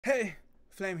Hey,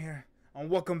 Flame here, and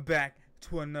welcome back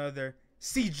to another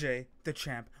CJ the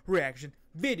Champ reaction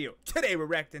video. Today we're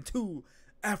reacting to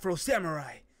Afro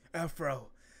Samurai. Afro,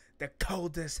 the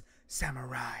coldest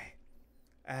samurai.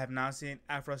 I have not seen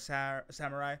Afro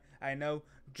Samurai. I know,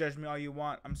 judge me all you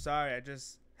want. I'm sorry, I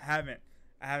just haven't.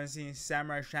 I haven't seen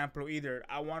Samurai Champloo either.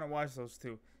 I want to watch those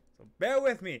two, so bear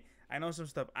with me. I know some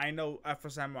stuff. I know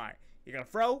Afro Samurai. He got a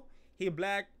fro, he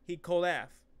black, he cold af.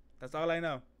 That's all I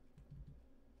know.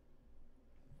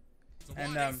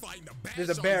 And there's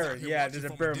a bear. Yeah, there's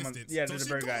a bear. Yeah, there's a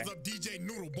bear guy.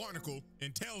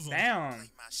 Damn.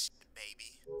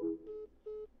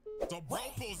 So bro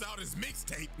pulls out his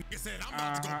mixtape. He said, "I'm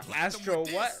about to go platinum Astro with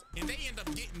this," what? And they end up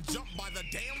getting jumped by the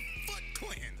damn Foot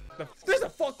Clan. There's a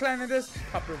Foot Clan in this.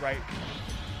 Copyright.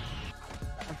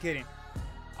 I'm kidding.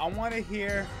 I want to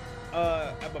hear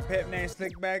a pet named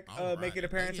Slickback make an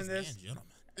appearance in this.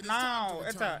 No,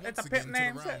 it's a pit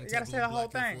name. You gotta say the whole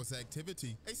thing.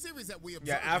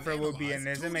 Yeah, Afro will be in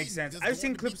this. It makes sense. I've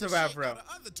seen clips of Afro.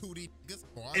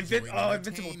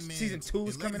 Invincible season 2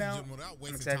 is coming out.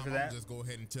 I'm excited for that. Just go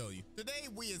ahead and tell you. Today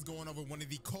we is going over one of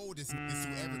the coldest niggas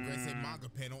who ever graced a manga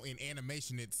panel in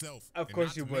animation itself. Of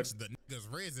course you would. The nigga's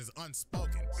Riz is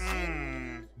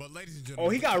unspoken. But ladies and gentlemen, oh,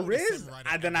 he got Riz?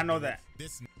 I did not know that.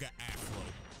 This nigga Afro.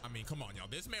 I mean, come on, y'all.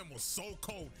 This man was so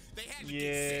cold. They had to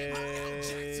get Samuel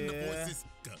Jackson to voice this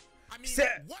nigga. I mean,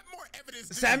 what more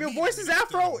evidence? Samuel voices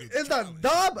Afro in the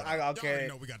dub. Okay,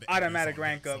 automatic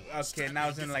rank up. Okay, now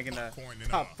it's in like in the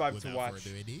top 5 to watch.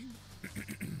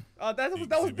 Oh, that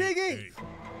was Biggie.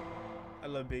 I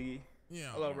love Biggie.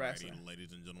 Yeah, I love wrestling.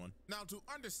 Ladies and gentlemen. Now, to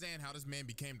understand how this man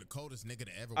became the coldest nigga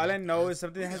to ever. All I know is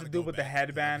something that has to do with the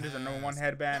headband. There's a #1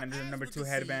 headband and there's a #2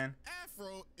 headband.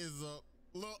 Afro is a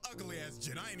little ugly ass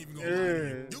jit. I ain't even gonna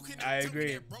lie. You can I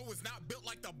agree. That bro is not built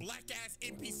like the black ass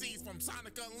NPCs from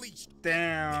Sonic Unleashed.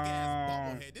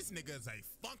 Damn. This nigga is a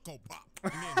Funko Pop.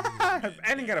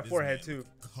 And he got a forehead too.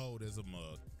 Cold as a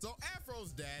mug. So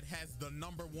Afro's dad has the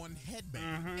 #1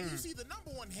 headband. And you see the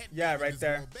 #1 headband. Yeah, right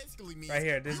there. Basically means right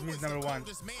here. This means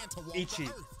 #1. Ichi.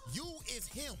 You is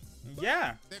him.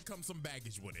 Yeah. There comes some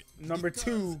baggage with it.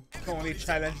 #2 only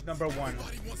challenge #1.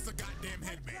 Wants the goddamn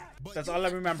headband. That's all I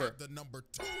remember. The #2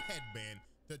 headband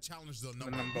to challenge the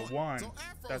 #1. So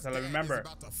that's all I remember.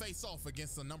 About to face off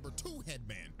against the #2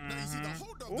 headband. Now you see the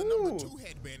hold up, the #2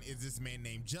 headband is this man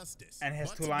named Justice. And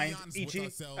his two lines,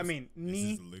 Ichi. I mean,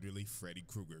 Ni. This is literally Freddy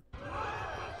Krueger.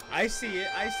 I see it.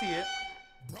 I see it.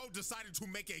 Bro decided to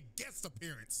make a guest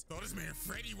appearance. So this man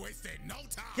Freddy wasted no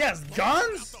time. He has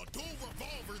guns? The dual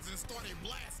revolvers and started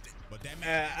blasting. But that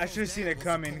man, I should have seen it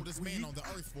coming. This man on the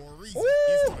earth for a reason.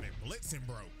 He started blitzing,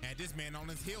 bro. Had this man on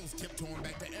his heels tiptoeing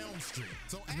back to Elm Street.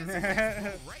 So as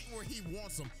right where he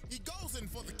wants him, he goes in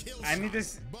for the kill shot. I need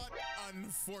this. But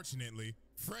unfortunately,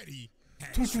 Freddy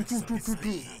had tricks up his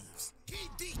sleeves. He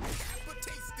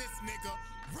decapitates this nigga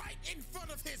right in front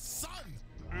of his son.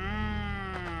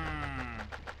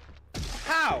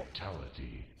 How?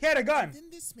 He had a gun. And then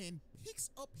this man picks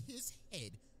up his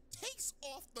head, takes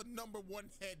off the #1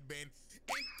 headband,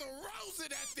 and throws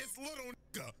it at this little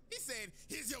nigga. He said,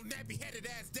 "Here's your nappy-headed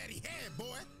ass daddy head,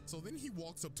 boy." So then he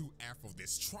walks up to Afro,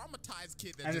 this traumatized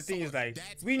kid. That and the thing is, like,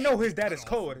 we head know his dad is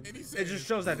cold. said, It just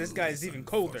shows that this guy is even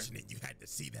colder. You had to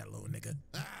see that little nigga.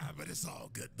 But it's all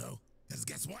good though, cause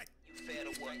guess what?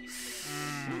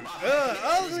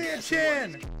 Ugly and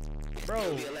chin,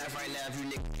 bro.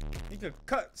 You could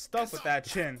cut stuff with that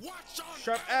chin.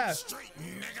 Sharp ass.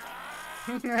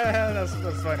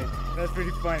 that's funny. That's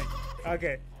pretty funny.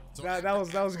 Okay, so that was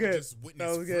good. That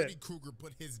was good. Freddy Krueger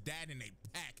put his dad in a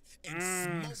pack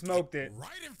and smoked it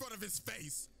right in front of his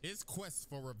face. His quest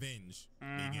for revenge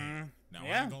began. Now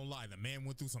yeah. I ain't gonna lie, the man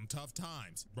went through some tough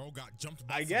times. Bro got jumped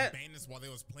by some bandits while they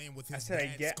was playing with his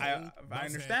I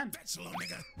understand.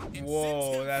 Nigga,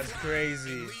 whoa, that's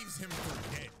crazy. Leaves him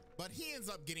for dead. But he ends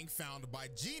up getting found by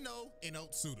Gino in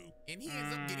Otsuru, and he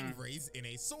ends up getting raised in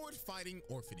a sword-fighting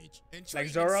orphanage and like trained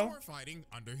Zoro? in sword fighting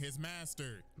under his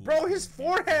master. Bro, his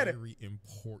forehead. Very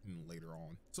important later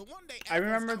on. So one day, I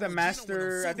remember the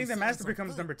master. I think the master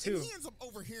becomes #2. He ends up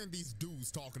overhearing these dudes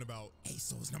talking about, "Hey,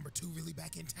 so is #2 really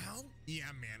back in town?"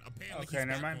 Yeah, man. Apparently,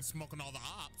 he's back on smoking all the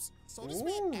ops. So this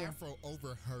man Afro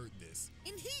overheard this,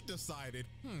 and he decided,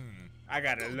 I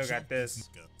gotta look at this.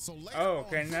 So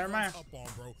okay, never mind. Up on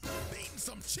bro, beating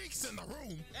some cheeks in the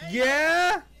room.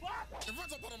 Yeah. And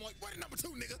runs up on him like, "Wait,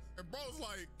 #2, nigga." And bro's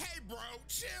like, "Hey, bro,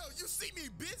 chill. You see me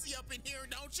busy up in here,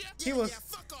 don't you?" He was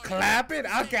clapping.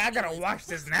 Okay, I gotta watch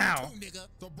this now. Nigga.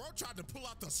 So bro tried to pull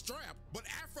out the strap, but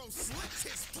Afro slits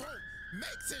his throat,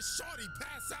 makes his shorty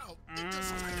pass out, and just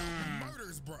straight up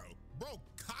murders bro. bro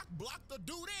cock blocked the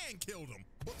dude and killed him.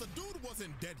 But the dude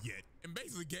wasn't dead yet and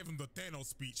basically gave him the Thanos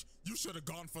speech. You should have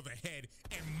gone for the head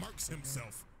and murks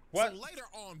himself. What? So later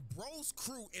on, bro's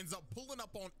crew ends up pulling up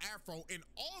on Afro and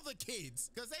all the kids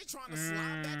because they trying to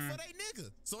slide back for they nigga.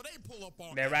 So they pull up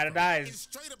on They Afro ride or dies. and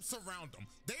straight up surround them.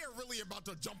 They are really about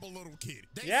to jump a little kid.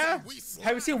 They Yeah.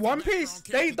 Have you seen One Piece?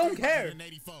 They don't care.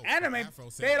 Anime,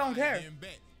 they don't care.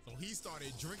 So he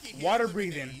started drinking water his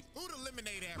breathing. lemonade, threw the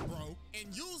lemonade at bro,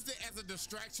 and used it as a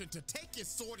distraction to take his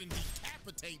sword and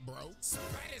decapitate bro. Spat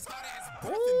his hot ass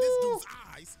breath in this dude's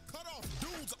eyes, cut off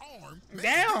dude's arm, made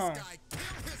Damn. this guy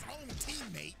kill his own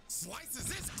teammate, slices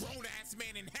this grown ass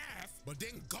man in half, but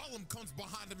then Gollum comes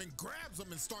behind him and grabs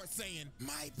him and starts saying,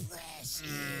 "My precious."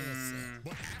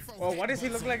 But Afro Well, why does he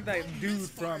look like that dude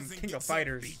from King of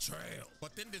Fighters? Betrayal.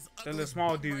 But then this The ugly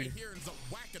small bum right dude. here ends up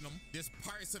whacking him. This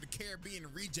Pirates of the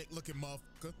Caribbean reject looking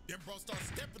motherfucker. Then bro starts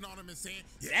stepping on him and saying,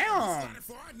 Damn.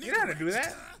 You know how to do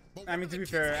that? But I mean, one to of be the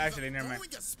fair, kids ends actually, up never mind.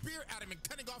 throwing a spear at him and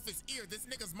cutting off his ear. This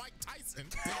nigga's Mike Tyson.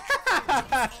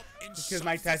 Because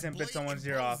Mike Tyson bit someone's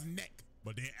ear off. Neck.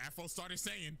 But then Afro started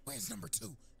saying, "Where's number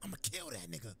 2? I'ma kill that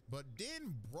nigga." But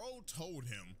then bro told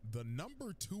him the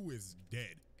number 2 is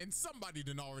dead and somebody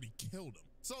done already killed him.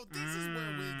 So this is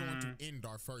where we're going to end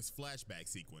our first flashback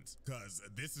sequence, because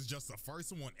this is just the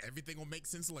first one. Everything will make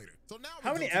sense later. So now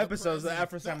How many episodes does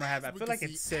Afro Samurai have? I we feel can like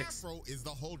it's see 6. Afro is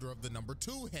the holder of the number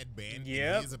 2 headband.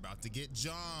 Yep. And he is about to get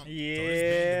jumped.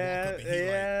 Yeah,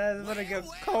 yeah, it's gonna get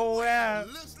cold out.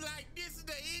 Looks like this is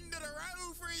the end of the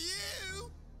road for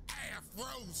you,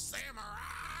 Afro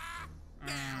Samurai.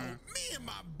 Now, me and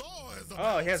my boys.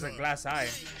 Oh, he has a glass eye.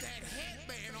 That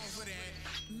headband over that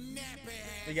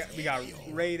nappy We got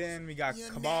Raiden, we got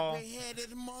Cabal. nappy-headed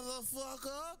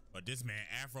motherfucker. But this man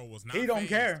Afro was not. He don't fazed.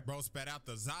 care. Bro spat out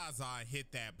the Zaza and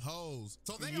hit that pose.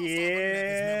 So they gonna start looking at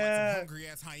this man like some hungry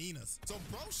ass hyenas. So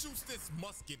bro shoots this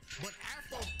musket, but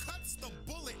Afro cuts the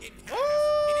bullet in half,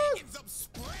 and it ends up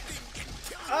spreading and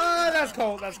killing. Oh, that's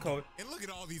cold. That's cold. And look at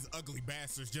all these ugly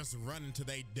bastards just running to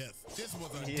their death. This was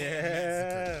a Yeah.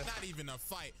 massacre, not even a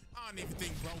fight. I don't even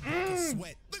think bro broke a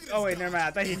sweat. Look at this Oh, wait, guy. never mind.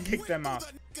 I thought he went kicked them through off.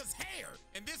 the nigga's hair.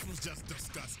 And this was just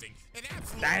disgusting. An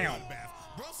absolute Damn. bloodbath.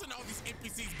 Bro sent all these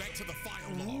NPCs back to the file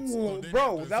logs. Ooh, Then bro,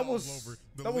 after it's that all was over,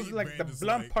 that was lead like the band is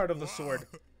blunt like, part of the "Wow, sword.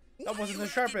 That why wasn't you the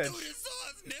sharp have to edge. do this to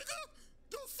us, nigga?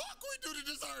 The fuck we do to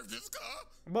deserve this, car?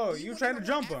 Bro, you trying to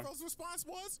jump him? Afro's response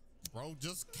was, bro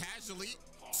just casually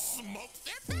smoked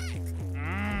their back.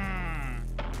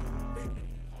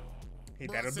 He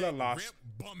Bro died of said, blood loss. "Rip,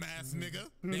 bum ass nigga."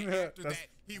 Then after that,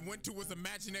 he went to his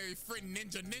imaginary friend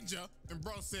Ninja, and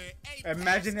bro said, "Hey,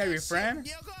 Imaginary pass that friend?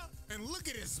 shit, nigga." And look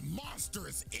at his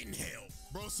monstrous inhale.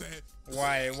 Bro said,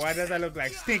 Why does that look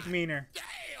like stink meaner?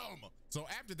 Damn. So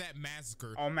after that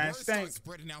massacre, Oh, man, word starts stink.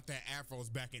 spreading out that Afro's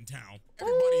back in town.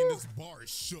 Everybody in this bar is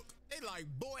shook. They like,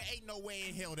 boy, ain't no way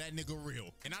in hell that nigga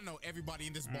real. And I know everybody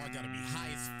in this bar gotta be high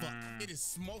as fuck. It is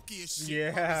smoky as shit.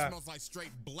 Yeah. Probably smells like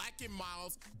straight Black and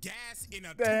Miles gas in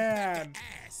a Damn. two-pack of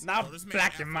ass. Not So this man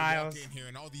Black Afro and walk Miles. in here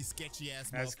and all these sketchy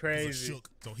ass That's motherfuckers are crazy. shook.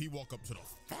 So he walk up to the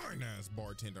fine ass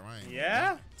bartender. I ain't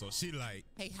Yeah? lying. So she like,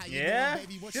 hey, how you Yeah? doing,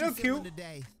 baby? What She you look feeling cute.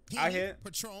 today? I Henny, hit.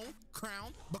 Patron,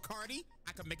 Crown, Bacardi.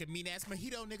 I could make a mean ass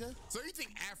mojito, nigga. So you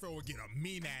think Afro would get a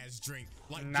mean ass drink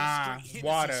like Nah, just straight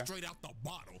water. Hennessy straight out the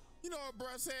bottle? You know what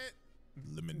bruh said?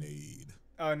 Lemonade.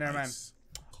 Oh, never mind. Ice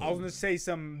I was gonna say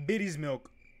some Biddy's milk.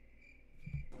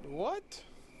 What?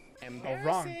 Oh,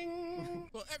 wrong.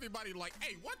 Well, everybody like,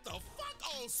 hey, what the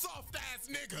fuck, old soft ass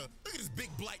nigga? Look at this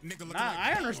big black nigga looking Nah, like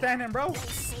I understand him, bro. Yo,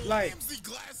 so Like- empty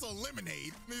glass of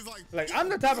lemonade. And he's Like, I'm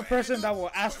the type of person that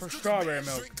will ask for "What's this strawberry man's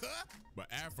milk." drink, huh?" But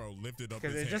Afro lifted up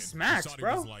 'Cause his it just hand, smacks, and Shawty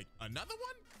bro. was like, another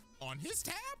one on his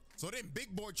tab? So then Big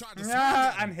Boy tried to Nah, swing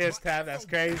at him, on his but tab, that's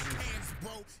Afro crazy. hands,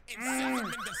 bro, and sent him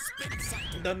in the spin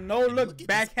cycle. The no-look Look at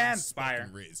backhand this spire.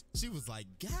 unspoken Riz. She was like,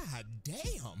 God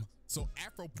damn. So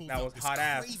Afro pulled That out was this hot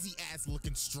ass. crazy ass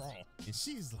looking straw. And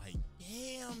she's like,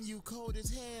 damn, you cold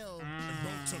as hell. And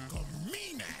bro took a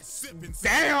mean ass sip and said,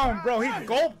 Damn, bro, he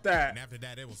gulped And that. after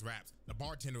that, it was raps. The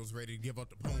bartender was ready to give up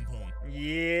the poom poom.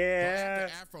 Yeah.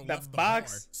 After Afro The left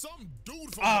box. bar, some dude from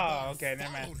the Oh, bar okay,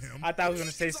 never mind. followed him. I thought I was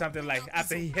gonna He say ends up something like pulling out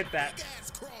after he this hit that.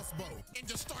 big-ass crossbow and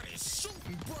just started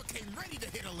shooting. Bro came ready to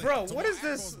hit a lick. Bro, So what while is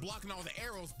this? Afro's blocking all the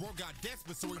arrows, bro got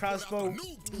desperate, so he Crossbow. pulled out the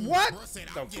noob tube. What? Bro said,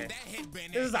 I'll Okay. give that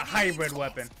headband This is a that hybrid cough.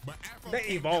 weapon. But Afro They're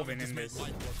came evolving down and in just this.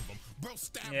 made light work of him. Bro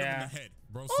stabbed him Yeah. in the head.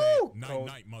 Bro Ooh, said, night, cold.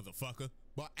 night, motherfucker.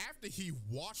 But after he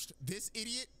watched this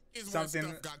idiot, is Something-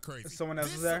 where stuff got crazy. someone else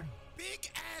This was there? Big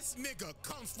ass nigga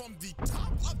comes from the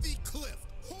top of the cliff,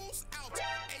 pulls out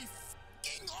a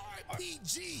fucking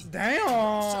RPG. Damn.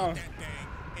 Shot that thing,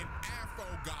 and Afro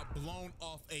got blown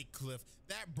off a cliff.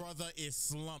 That brother is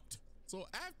slumped. So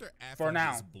after For Afro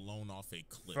now. gets blown off a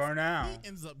cliff, For now. he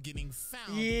ends up getting found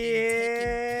and Yeah. taken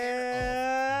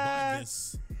care of by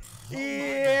this.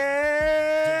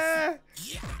 Yeah.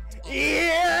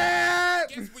 Yeah.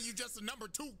 Guess when you just the number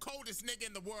 2 coldest nigga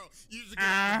in the world, you usually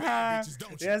get bad bitches,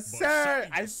 don't you? Yes, But sir.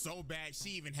 Shawty was so bad, she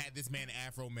even had this man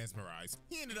Afro mesmerized.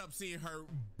 He ended up seeing her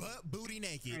butt booty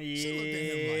naked. She looked at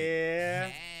him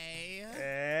like, hey. And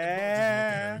bro just looked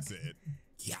at her and said,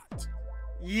 yacht.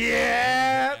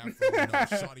 Yeah. Afro, you know,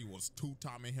 Shawty was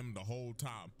two-timing him the whole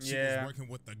time. She was working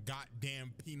with the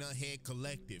goddamn Peanut Head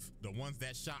Collective, the ones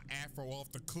that shot Afro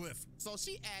off the cliff. So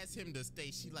she asked him to stay.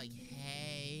 She like,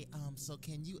 hey, so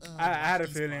can you I had a watch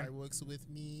these feeling. fireworks with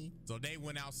me? So they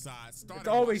went outside. It's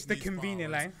always the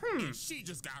convenient line. And she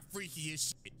just got freaky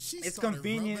as shit. She It's started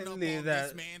conveniently rubbing up on that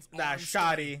this man's that arm,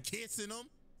 started Shawty. kissing him.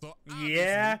 So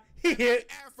Yeah. obviously,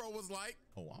 Afro was like,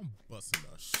 oh, I'm busting the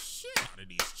shit out of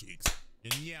these cheeks.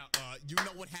 And yeah, you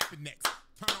know what happened next.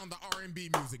 Turn on the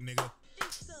R&B music, nigga.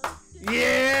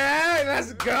 Yeah,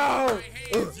 let's go.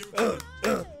 These are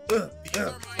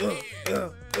my hands.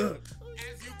 As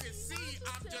you can see,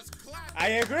 I'm just clapping. I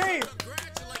agree. To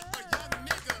congratulate a young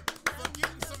nigga for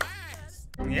getting some ass.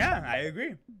 Yeah, I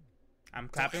agree. I'm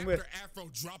clapping with. After Afro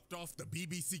dropped off the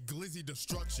BBC Glizzy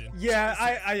destruction. Yeah, she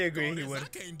said, I agree. He "Goddess, would. I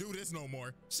can't do this no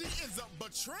more." She ends up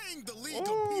betraying the League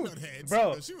Ooh, of Peanut Heads.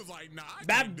 bro. She was like, "Nah, I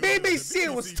That can't do it. The BBC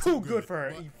was too good for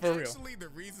her, But for real. Actually, the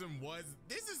reason was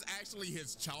this is actually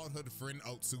his childhood friend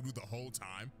Otsuru the whole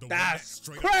time. The That's one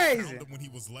that straight crazy. up found him when he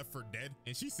was left for dead.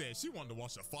 And she said she wanted to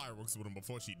watch the fireworks with him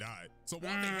before she died. So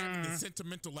while they having this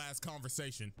sentimental ass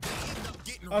conversation, they end up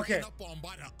getting ran up on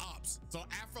by the ops. So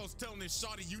Afro's telling this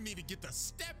shawty, you need to get the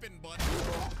stepping button.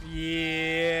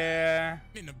 Yeah.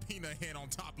 And the Peanut Head on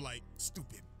top like,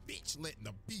 stupid bitch, letting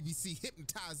the BBC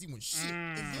hypnotize you and shit.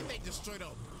 And then they just straight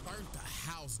up burnt the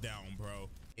house down, bro.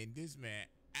 And this man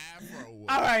Afro was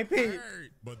R.I.P. hurt.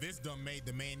 But this done made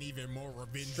the man even more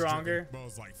revenge Stronger. Bro,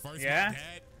 it's like first Yeah. my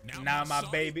dad, Now my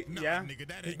shawty. baby. Nah, Yeah. nigga,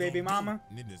 that His ain't baby gonna do. mama.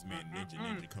 And then this man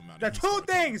Ninja come out. The and he two started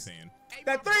things. saying, hey,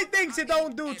 The my three bro, things you I don't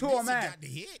mean, do at to least a you man. got the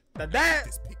hit. The dad,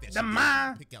 Just pick that the shit up ma,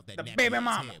 and pick out that the nappy baby ass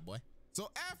mama. head, boy. So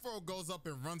Afro goes up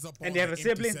and runs up And on they have the a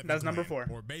sibling? empty That's number clan,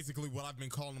 4. or basically what I've been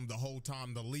calling them the whole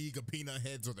time, the League of Peanut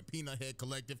Heads or the Peanut Head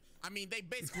Collective. I mean, they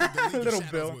basically the League Little of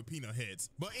Shadows Bill. with Peanut Heads.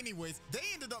 But anyways, they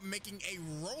ended up making a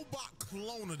robot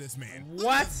clone of this man.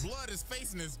 What? His blood is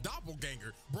facing his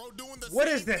doppelganger, bro, doing the What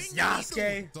same is this, thing that he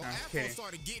Yasuke? do. So I'm Afro kidding.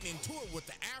 started getting into it with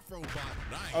the Afro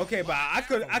bot. Okay, but I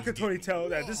could totally tell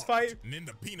that this fight And then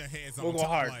the Peanut Heads will on go top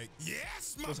hard. like,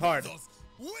 yes, my was hard. brothers,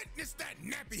 witness that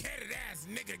nappy-headed ass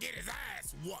nigga get his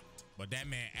ass whooped. But that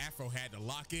man Afro had to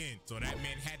lock in, so that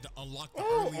man had to unlock the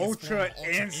Oh, earliest form Ultra of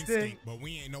Ultra Instinct. But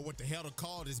we ain't know what the hell to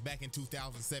call this back in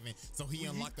 2007, so he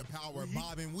unlocked the power of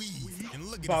Bob and Weave. And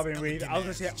look at Bob this and Weave. elegant I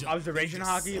was gonna ass say jump. observation He just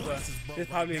hockey, but slices bro this right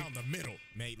probably- down the middle.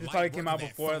 Made this light probably work came of out that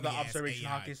before the phony-ass observation AI.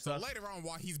 hockey So stuff. later on,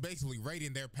 while he's basically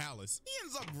raiding their palace, he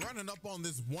ends up running up on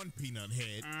this one Peanut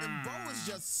Head, and bro is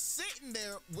just sitting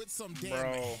there with some damn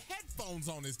Bro. headphones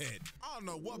on his head. I don't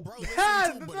know what bro Yeah,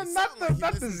 listened to, but it not sounded the like he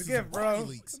not listened this to gift, some bro. body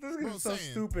leaks. This Bro gift is so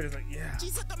saying, stupid. It's like, yeah. She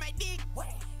suck on my dick.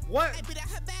 What? I bit out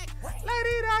her back.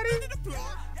 Lady Under the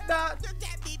floor. da.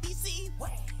 That BBC.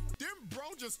 Then bro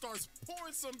just starts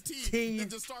pouring some tea, Tea. and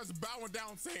just starts bowing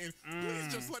down saying,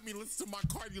 please just let me listen to my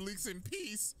Cardi leaks in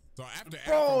peace. So after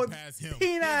Bro, Afro passed him, he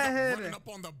Peanut ends up Head. running up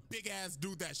on the big ass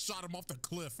dude that shot him off the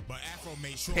cliff. But Afro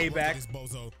made sure Payback. this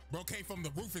bozo. Bro came from the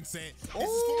roof and said, this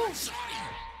Ooh. is for my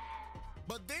shawty.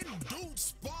 But then dude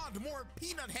spawned more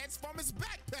Peanut Heads from his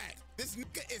backpack. This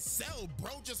nigga is Cell,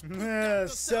 bro. Just picked Yeah, up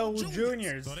the Cell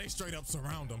Juniors. So they straight up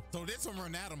surround him. So this one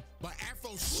run at him, but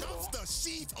Afro shoves the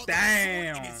sheath of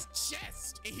Damn. the sword in his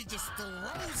chest, and he just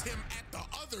throws him at the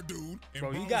other dude. And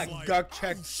Bro, he bro's got like, gut "Oh,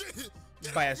 checked shit,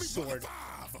 get by off a me, sword. 5."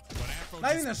 But Afro Not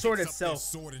just even the sword picks up itself. this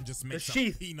sword and just makes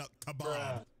sheath. a peanut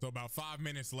kebab. So about 5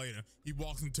 minutes later, he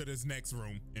walks into this next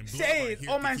room, and Blood Say right it, here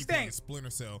oh, man, thinks he's playing stink. Splinter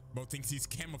Cell. Bro thinks he's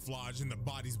camouflaged in the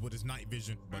bodies with his night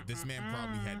vision, but this man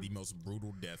probably had the most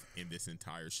brutal death in this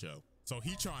entire show. So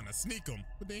he trying to sneak him,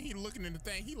 but then he looking in the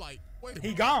thing, he like, wait a He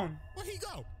minute, gone. where'd he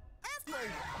go? Afro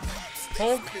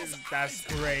Hulk this is- man's that's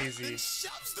eyes out crazy. and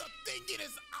shoves the thing in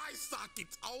his eye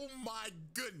sockets. Oh my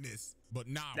goodness. But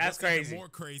nah, That's what's even crazy. more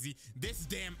crazy, this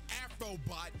damn Afro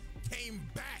bot came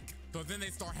back. So then they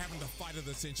start having the fight of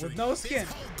the century. With no This skin.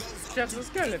 hoe goes up Just to a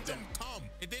skeleton. Kingdom Come,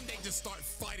 and then they just start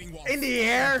fighting while In the flying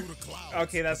air? through the clouds.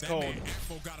 Okay, that's But cold. That man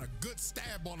Afro got a good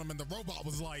stab on him, and the robot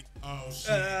was like, oh shit,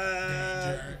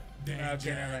 danger, danger. Okay,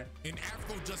 never mind. And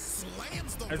Afro just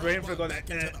slams the I was waiting for it to go robot back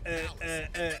into the palace. And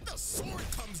that. then the sword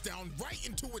comes down right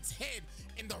into its head,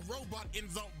 and the robot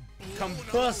ends up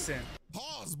Combusting.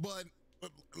 Pause, but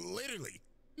literally,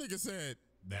 nigga said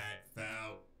that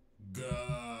felt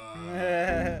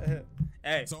good.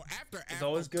 Hey, So after it's Afro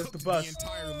always good to cooked bust. the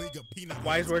entire league of peanut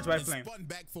Wise words by and Flame. spun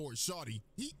back for his shawty,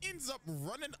 he ends up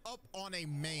running up on a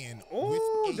man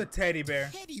Ooh, with the a teddy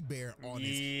bear. teddy bear on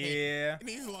his Yeah. head. And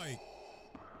he's like,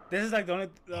 This is like the only,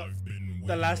 I've been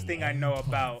the last waiting thing a I know long time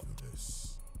about. for this.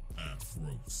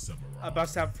 Afro Samurai. About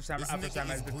This Afro nigga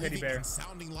Samurai, is the teddy breathing bear. and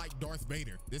sounding like Darth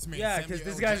Vader. This man, Yeah, Samuel 'cause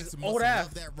this L. guy's Jackson old must have ass.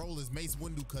 loved that role as Mace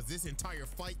Windu, because this entire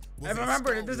fight was I a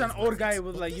remember Star this is an Wars old guy reference.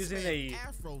 with But like this using man, a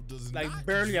Afro does like not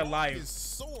barely draw alive. his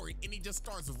sword, and he just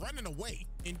starts running away.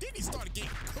 And then he started getting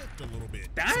cooked a little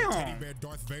bit. Damn. So Teddy Bear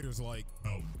Darth Vader's like,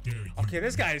 how dare you? Okay,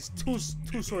 this guy is two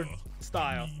sword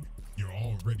style. I mean, you're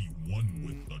already one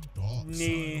with the dark side,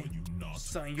 Ni are you not?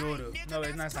 San Yoru. Nigga, No, it's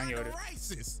not that's San kinda Yoru.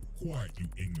 racist. Quiet, you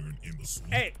ignorant imbecile.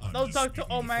 Hey, I'm don't just talk to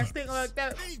speaking old the man facts. stinking like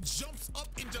that. Then he jumps up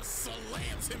and just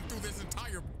slams him through this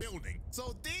entire building.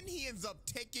 So then he ends up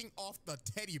taking off the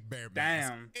teddy bear mask.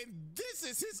 Damn. And this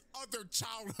is his other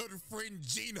childhood friend,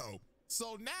 Gino.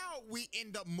 So now we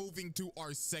end up moving to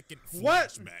our second What?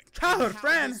 flashback. Childhood and how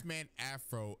friend? This man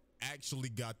Afro actually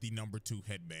got the #2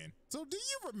 headband. So do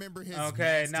you remember his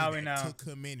Okay, master now we that know. took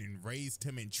him in and raised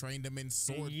him and trained him in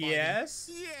sword Yes.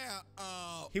 fighting?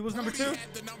 Yeah, He was number Brody two?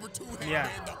 had the #2 headband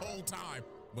Yeah. the whole time.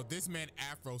 But this man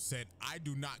Afro said, I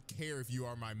do not care if you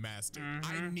are my master.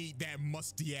 I Mm-hmm. need that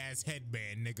musty ass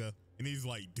headband, nigga. And he's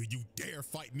like, do you dare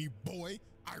fight me, boy?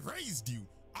 I raised you.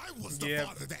 I was the Yeah,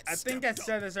 father that I think stepped I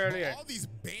said up. this But earlier. all these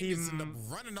bandits end up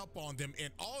running up on them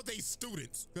and all they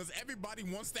students, because everybody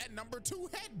wants that #2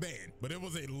 headband. But it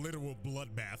was a literal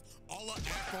bloodbath. All of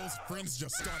Afro's friends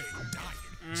just started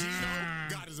dying. Gino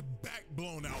got his back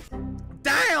blown out.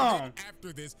 Damn.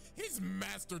 After this, his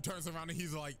master turns around and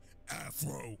he's like,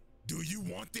 Afro, do you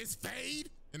want this fade?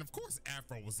 And of course,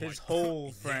 Afro was His like,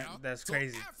 whole friend, yeah. that's So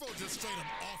crazy. Afro just straight up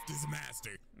offed his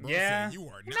master. Bro Yeah. said, you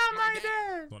are not Not my my dad.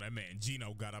 dad. So that man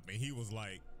Gino got up and he was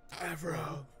like,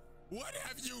 Afro. what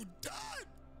have you done?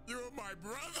 You're my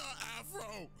brother,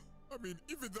 Afro. I mean,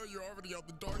 even though you're already on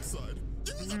the dark side,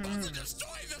 you were supposed to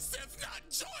destroy the Sith, not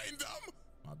join them.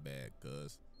 My bad,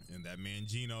 cuz. And that man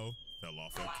Gino fell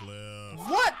off a cliff.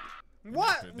 What? What?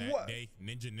 After that What? day,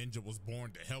 Ninja was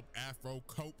born to help Afro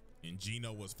cope, and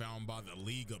Gino was found by the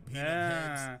League of Peanut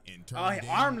Yeah. Heads and Oh, he turned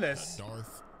armless. into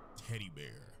Darth Teddy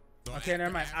Bear. So Okay, never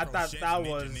after mind. I Afro thought sheds that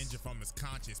Ninja was- from his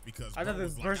conscience because I thought bro the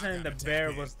was like, person I in the gotta bear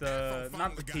tap was in. the- Afro not the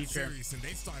finally got teacher. serious, and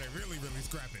they started really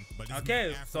scrapping. But this Okay,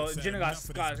 man Afro so said Gino enough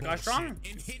of this got strong.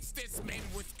 bullshit and hits this man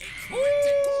with a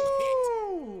critical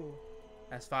hit. Ooh.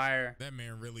 That's fire. That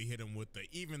man really hit him with the,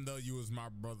 even though you was my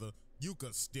brother, you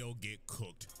could still get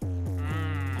cooked.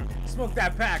 Smoke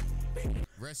that pack.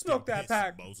 Rest Smoke in that peace,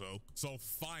 pack. bozo. So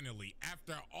finally,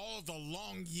 after all the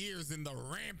long years in the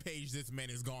rampage this man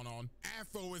has gone on,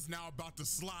 Afro is now about to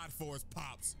slide for his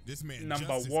pops. This man Number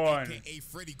Justice, one. aka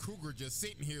Freddy Krueger, just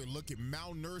sitting here looking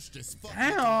malnourished as fuck. Damn,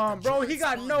 looking like a bro, dry he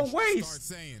got no sponge. waist. Start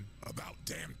saying, about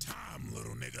damn time,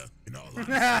 little nigga. And all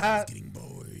I'm getting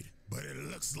bored. But it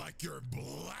looks like your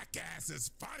black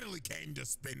asses finally came to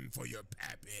spin for your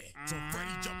pappy. So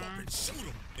Freddy jump up and shoot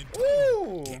him. And told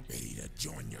Ooh. him, get ready to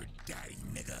join your daddy,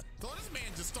 nigga. So this man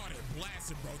just started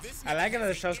blasting, bro. This I like it man that the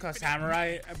has show's an called infinite Samurai,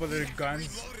 reload. but they're He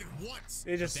guns. reloaded once.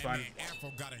 It's just But that fun. man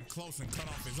Afro got in close and cut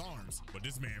off his arms. But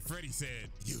this man Freddy said,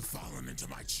 "You've fallen into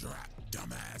my trap,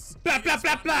 dumbass." Blah, blah,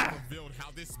 blah, blah. Revealed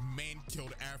how this man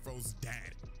killed Afro's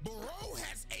dad. Bro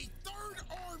has a third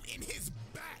arm in his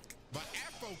back. But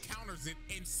Afro counters it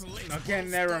and slits. Okay,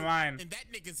 Bro's never throat, mind. And that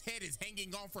nigga's head is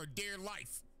hanging on for dear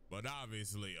life. But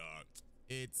obviously,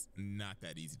 it's not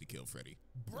that easy to kill Freddy.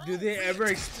 Bro Do they ever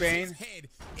reattaches explain? his head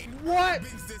and What?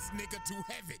 bends this nigga to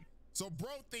heaven. So bro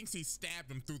thinks he stabbed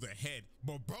him through the head,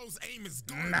 but bro's aim is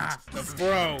garbage. Nah, He the stabbed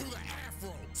bro. him through the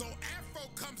afro. So Afro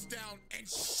comes down and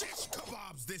shish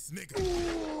kebabs this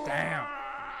nigga. Damn.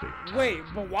 Wait,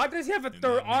 but why does he have a And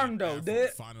third that man arm though? Afro Did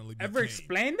it finally ever became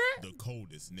explain that? the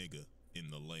coldest nigga in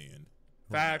the land.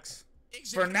 Facts.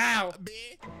 For now.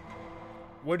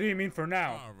 What do you mean for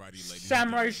now? Alrighty, ladies.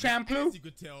 Samurai and gentlemen. shampoo? As you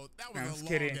could tell, that I'm was just a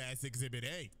kidding. long ass Exhibit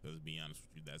A. Let's be honest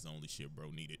with you, that's the only shit bro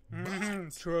needed. Mhm,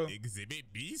 But true.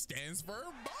 Exhibit B stands for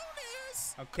bonus.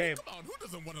 bonus? Okay. I mean, come on, who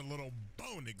doesn't want a little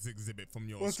bonus exhibit from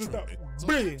yours What's truly? the So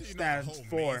B after, you know, the stands whole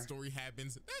for? main story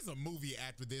happens, there's a movie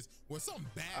after this where some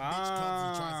bad bitch comes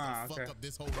and tries to fuck up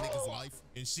this whole nigga's life,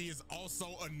 and she is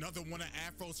also another one of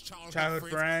Afro's childhood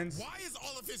friends. Why is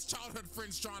all of his childhood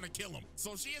friends trying to kill him?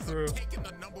 So she ends up taking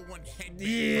the #1 headband and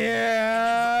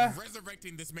ends up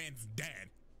resurrecting this man's dad.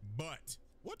 But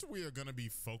what we are gonna be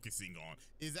focusing on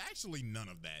is actually none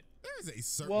of that. There is a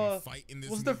certain fight in this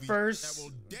movie that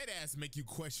will dead ass make you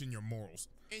question your morals,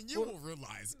 and you will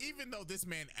realize even though this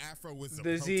man Afro was the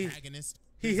protagonist,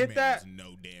 he hit that. Was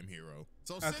no damn hero.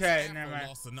 So since Afro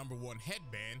lost the #1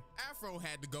 headband, Afro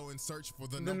had to go and search for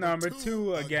the number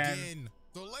two again.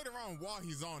 So later on, while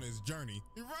he's on his journey,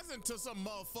 he runs into some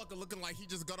motherfucker looking like he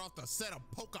just got off the set of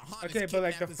Pocahontas. Okay, but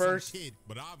like the first kid.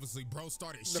 But obviously, bro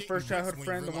started the first childhood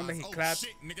friend, the one that he clapped.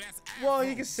 Shit, nigga, well,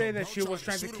 you can say that she was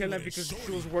trying to kill him because she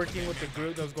was working with the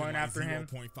group that was going after him.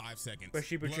 0.5 seconds. But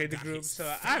she betrayed the group,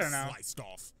 so I don't know.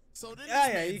 So then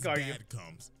his dad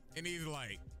comes, and he's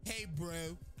like, "Hey,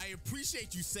 bro, I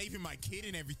appreciate you saving my kid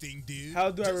and everything, dude. How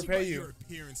do I repay you? Your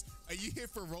appearance, are you here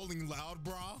for Rolling Loud,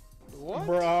 brah? What?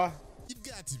 Brah. You've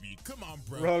got to be. Come on,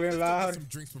 bro. Rolling Loud. Let's go get some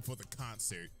drinks before the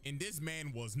concert." And this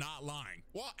man was not lying.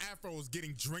 While Afro was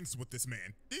getting drinks with this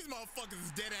man, these motherfuckers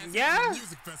is dead ass at the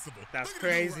music festival. That's Look at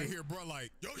crazy. right here, bro.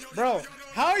 Like, bro,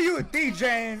 how are you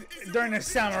DJing during the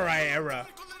samurai era?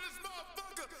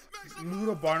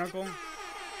 Noodle Barnacle?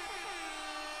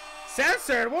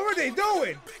 Censored? What were they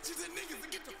doing?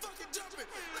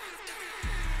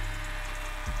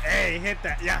 Hey, hit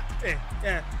that, yeah,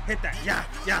 hit that,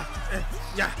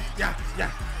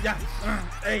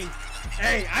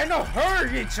 hey, I know her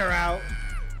hits her out.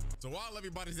 So while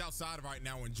everybody's outside right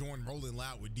now enjoying Rolling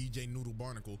Loud with DJ Noodle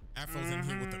Barnacle, Afro's in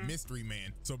here with the mystery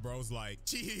man. So bro's like,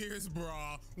 "Cheers,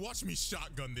 brah. Watch me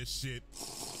shotgun this shit."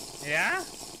 Yeah?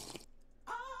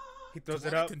 He throws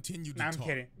it up. Nah, I'm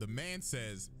kidding. The man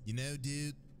says, "You know,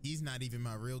 dude, he's not even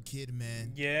my real kid,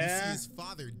 man. Yeah? You see, his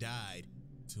father died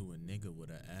to a nigga with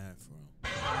an afro."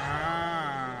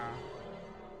 Ah.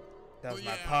 That was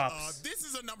my pops. This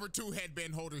is a #2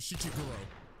 headband holder, Shichiguro.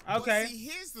 Okay. But see,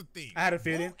 here's the thing. I had a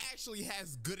feeling. Bro actually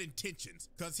has good intentions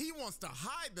because he wants to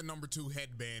hide the #2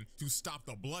 headband to stop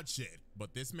the bloodshed.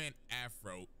 But this man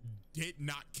Afro did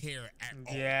not care at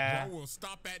all. Yeah. Bro will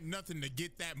stop at nothing to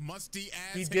get that musty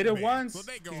ass. He did it headband. once. So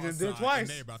they go He's outside gonna do it twice. and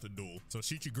they're about to duel. So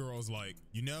Shichiguro's like,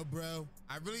 "You know, bro,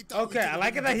 I really thought." Okay, I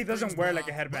like it that he doesn't wear like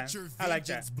a headband. But your I like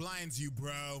that. vengeance blinds you,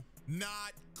 bro.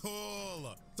 Not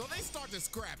cool. So they start to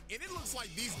scrap, and it looks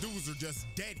like these dudes are just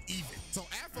dead even. So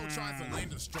Afro tries to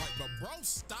land a strike, but bro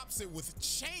stops it with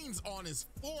chains on his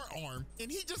forearm,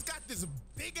 and he just got this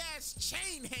big ass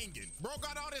chain hanging. Bro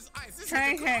got all this ice. This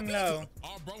chain hang low.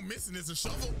 All bro missing is a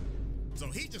shovel. So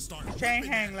he just started chain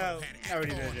hang low. Had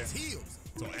Afro on his heels.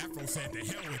 So Afro said, "To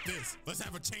hell with this. Let's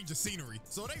have a change of scenery."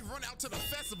 So they run out to the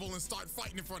festival and start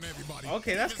fighting in front of everybody.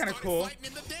 Okay, that's kind of cool. Fighting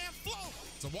in the damn flow.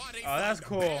 So why they that's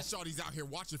cool. The bad shorty's out here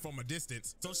watching from a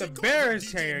distance. So the bear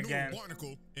is here again.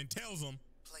 Barnacle and tells him,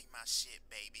 "Play my shit,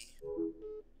 baby."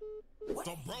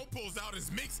 So bro pulls out his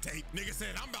mixtape. Nigga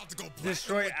said, "I'm about to go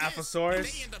destroy Aphosaurus."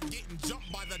 They end up getting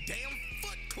jumped by the damn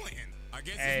Foot Clan. I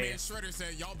guess hey. this man Shredder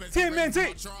said, "Y'all better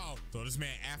trial." So this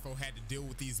man Afro had to deal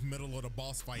with these middle of the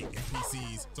boss fight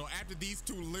NPCs. So after these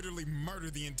two literally murder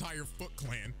the entire Foot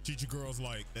Clan, Chichiguro's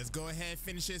like, "Let's go ahead,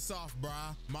 finish this off,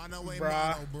 brah. Mono way,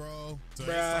 mono, bro." So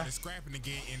they started scrapping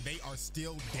again, and they are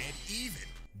still dead even.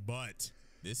 But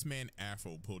this man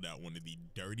Afro pulled out one of the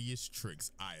dirtiest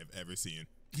tricks I have ever seen.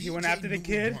 He went after the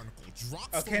kid?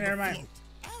 Okay, never mind.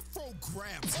 Afro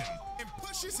grabs him and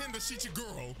pushes him to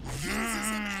Shichiguro, uses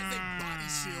him as a body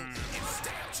shield, and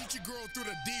stabs Shichiguro through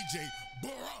the DJ.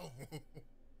 Bro,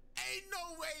 ain't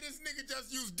no way this nigga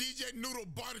just used DJ Noodle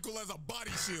Barnacle as a body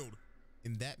shield.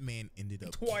 And that man ended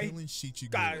up killing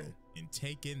Shichiguro and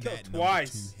taking that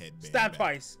 #2 headband Stab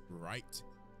twice. Right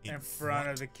in front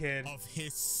of the kid. Of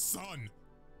his son.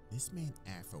 This man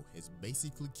Afro has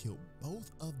basically killed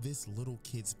both of this little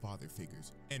kid's father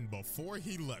figures. And before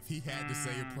he left, he had to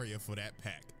say a prayer for that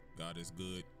pack. God is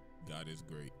good. God is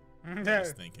great. I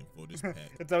was thinking for this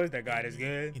pack. It's always that God is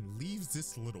good. And leaves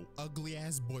this little ugly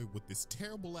ass boy with this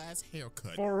terrible ass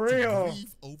haircut. For real. To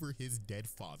grieve over his dead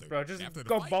father. Bro, just after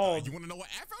go bald. You want to know what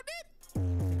Afro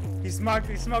did? He smoked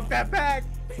that pack.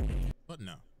 But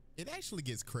no. It actually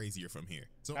gets crazier from here.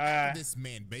 So after this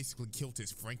man basically killed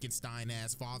his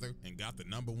Frankenstein-ass father and got the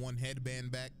 #1 headband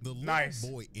back, the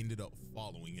little boy ended up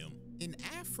following him. And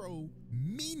Afro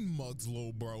mean mugs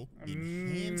little bro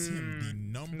and hands him the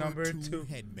 #2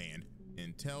 headband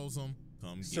and tells him,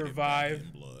 "Come get it back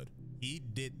in blood." He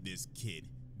did this kid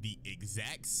the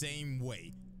exact same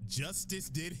way justice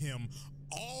did him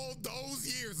all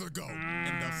those years ago.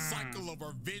 And the cycle of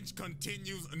revenge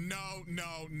continues. No,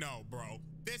 bro.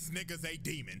 This nigga's a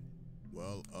demon.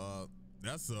 Well,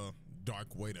 that's a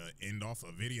dark way to end off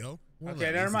a video. Well,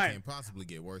 okay, never mind. Can't possibly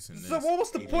get worse than this. So what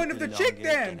was the point of the chick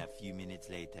then? A few minutes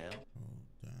later. Hold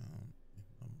down in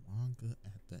the manga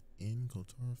at the end.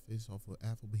 Kotaro face off with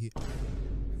Apple, but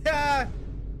Yeah,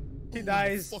 he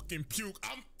dies. Fucking puke.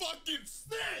 I'm fucking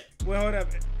sick. Wait, hold up.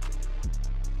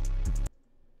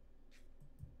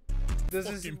 This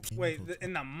is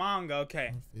in the manga.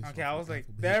 Okay, I was like,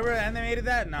 they ever animated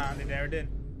that? Nah, they never did.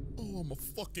 Oh, I'm a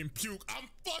fucking puke. I'm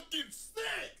fucking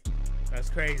sick. That's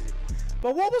crazy.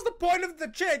 But what was the point of the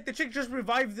chick? The chick just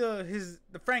revived the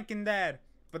Franken dad.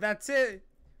 But that's it.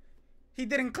 He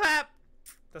didn't clap.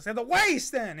 That's the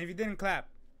waste then if he didn't clap.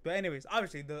 But anyways,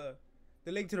 obviously the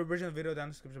link to the original video down in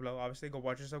the description below. Obviously, go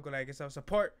watch yourself, go like yourself,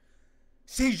 support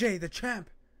CJ the Champ,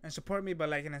 and support me by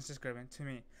liking and subscribing to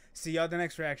me. See y'all the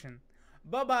next reaction.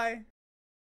 Bye bye.